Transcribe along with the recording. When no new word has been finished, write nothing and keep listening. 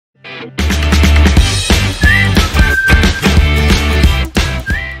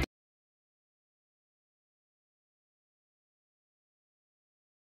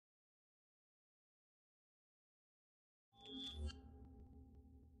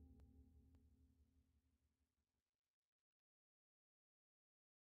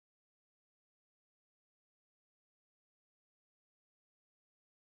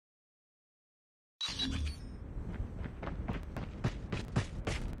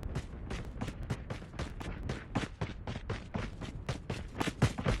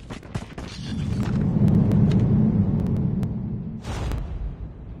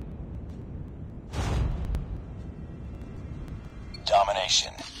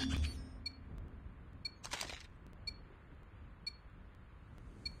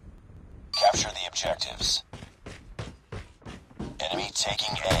objectives. Enemy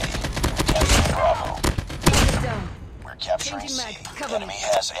taking A. Capturing Bravo. We're capturing C. Enemy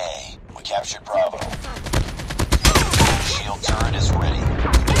has A. We captured Bravo. Shield turret is ready.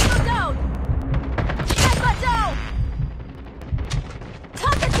 Tango down! Sniper down!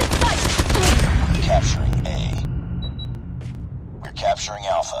 Target in sight! We're capturing A. We're capturing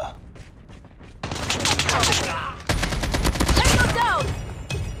Alpha. Tango down!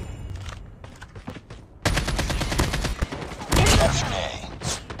 Captured A.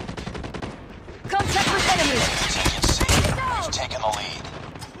 Contact with enemy! Taking C. We've taken the lead.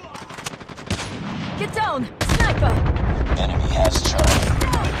 Get down! Sniper! Enemy has Charlie.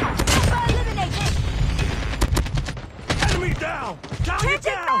 Sniper eliminated! Enemy down! Target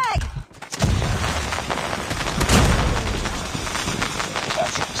Changing down! mag!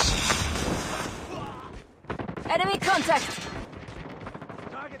 Capturing C. Enemy contact!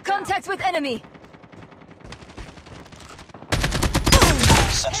 Contact with enemy!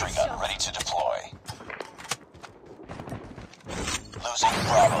 Sentry gun ready to deploy. Losing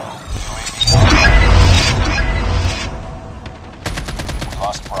Bravo. UAV we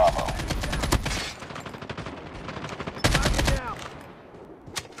lost Bravo.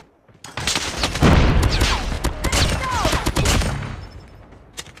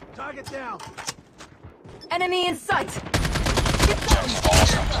 Target down! Enemy in sight! Objective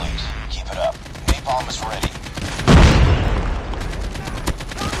almost complete. Keep it up. Napalm is ready.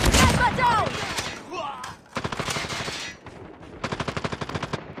 Sniper down!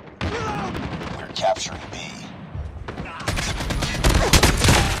 We're capturing B.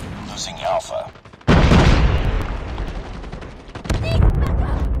 Losing Alpha. Need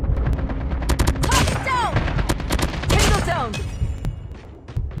backup! Target down! Tango down!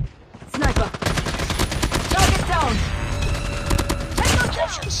 Sniper! Target down! Tango down!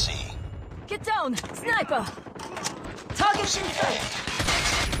 Captured C. Get down! Sniper! Target Losing in A. sight!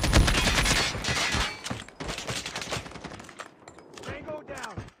 Tango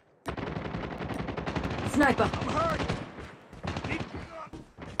down! Sniper! I'm hurt!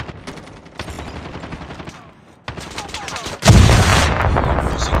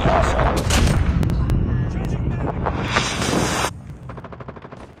 Losing Alpha.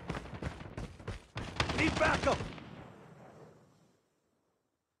 Need backup!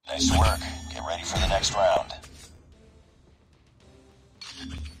 Nice work. Get ready for the next round.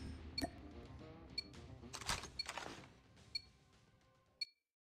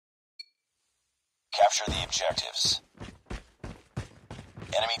 Capture the objectives.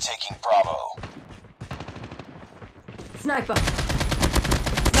 Enemy taking Bravo. Sniper!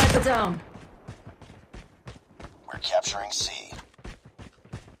 Sniper down! We're capturing C.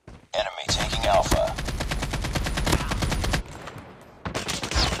 Enemy taking Alpha.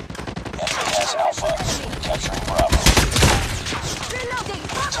 Enemy has Alpha. Capturing Bravo. Reloading!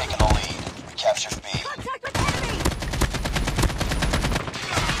 Taking the lead. We captured B. Contact with enemy!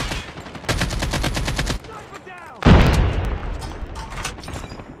 Sniper down!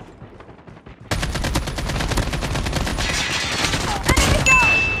 Enemy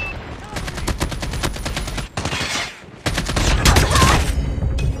down!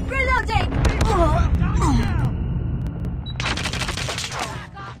 Reloading!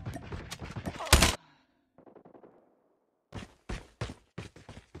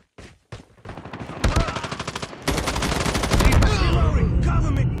 Reloading!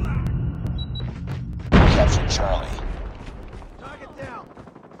 Cover me! Captured Charlie. Target down!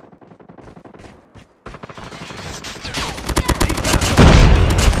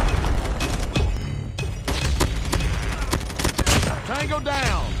 Tango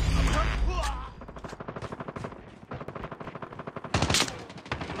down!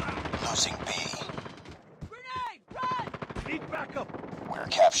 Losing B. Grenade! Run! Need backup! We're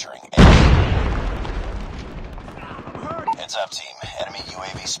capturing A. I'm hurt! Heads up, team. Enemy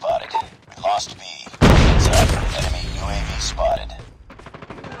UAV spotted. We lost B. Heads up. Enemy UAV spotted.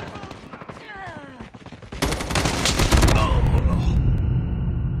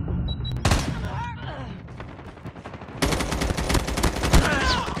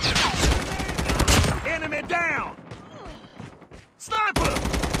 Enemy down! Sniper!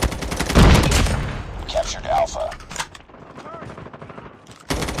 We captured Alpha. I'm hurt!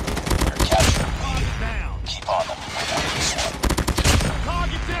 We're capturing B. Down! Keep on them. We got this one.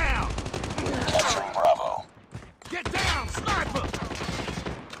 Target down! Captured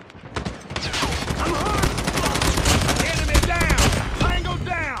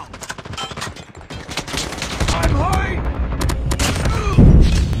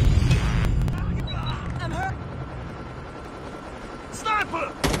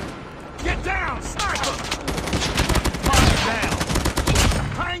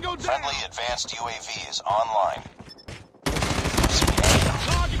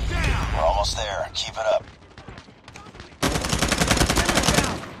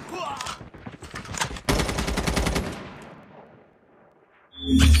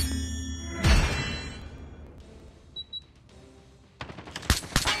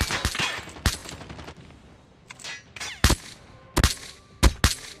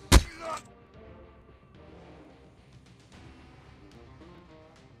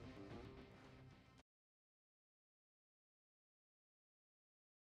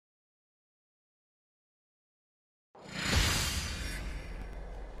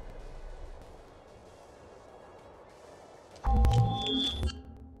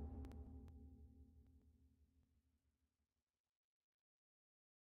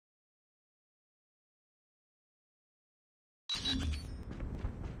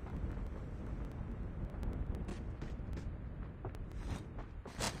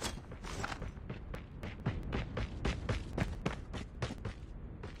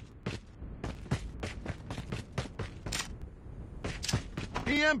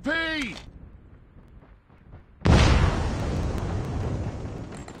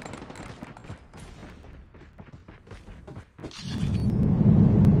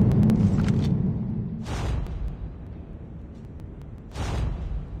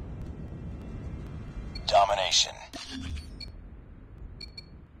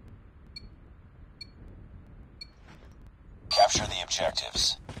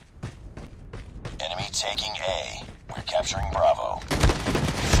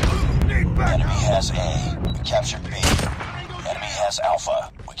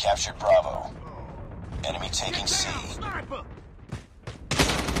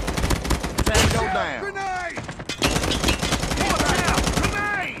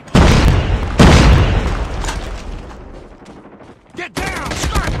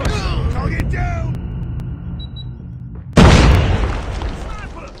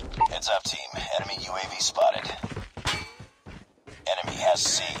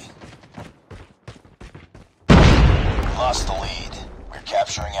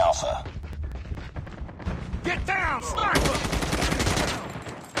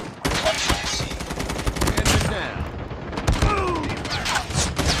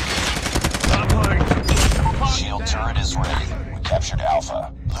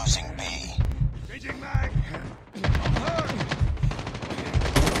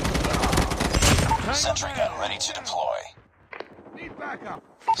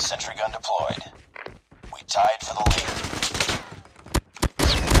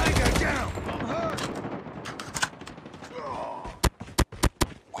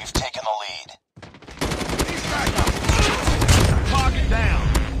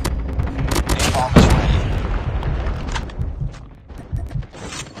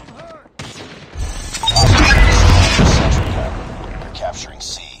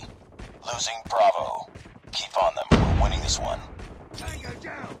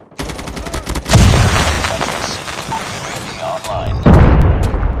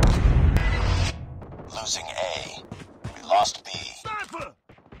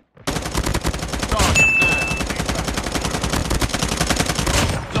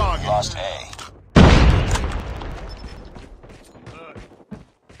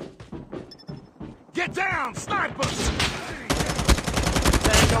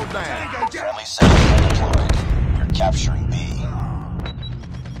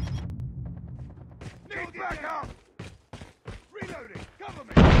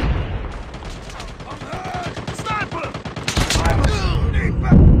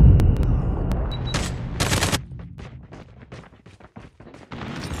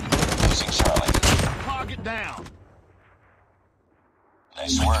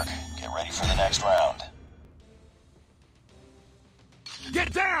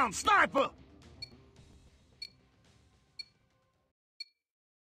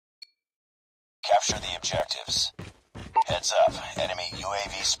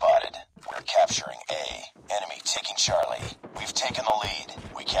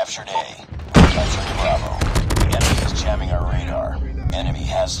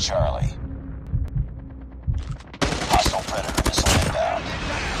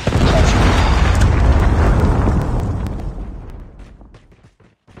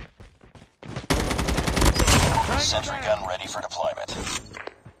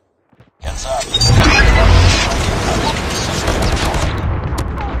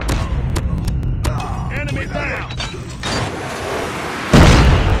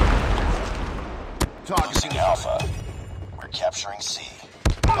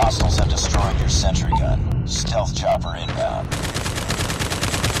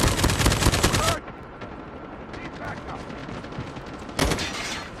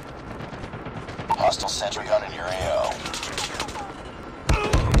hostile sentry gun in your AO.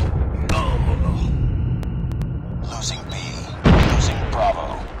 Losing B. Losing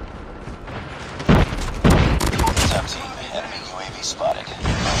Bravo. Heads up, team. Enemy UAV spotted.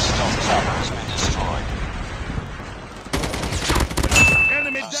 Our stealth chopper has been destroyed.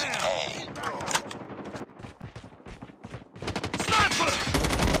 Enemy Losing down. A. Sniper!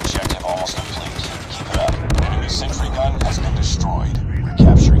 Objective almost complete. Keep it up. Enemy sentry gun has been destroyed. We're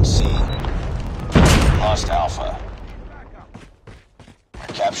capturing C. Lost Alpha. We're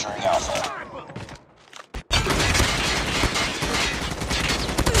capturing Alpha.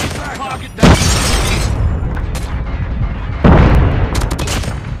 Target down.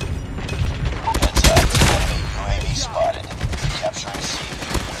 Heads up. Enemy UAV spotted. We're capturing C.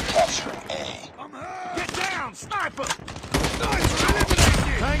 We're capturing A. Get down, sniper!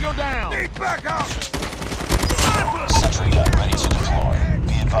 Tango down. Need backup. Sniper! Sentry gun ready to deploy.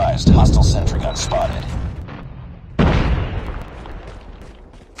 Be advised, hostile sentry gun spotted.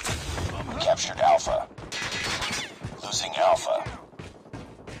 We captured Alpha. Losing Alpha.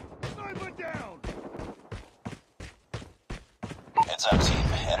 Sniper down. Heads up, team.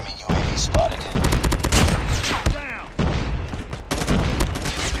 Enemy UAV spotted. Down.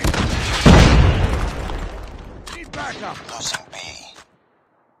 Need backup. Losing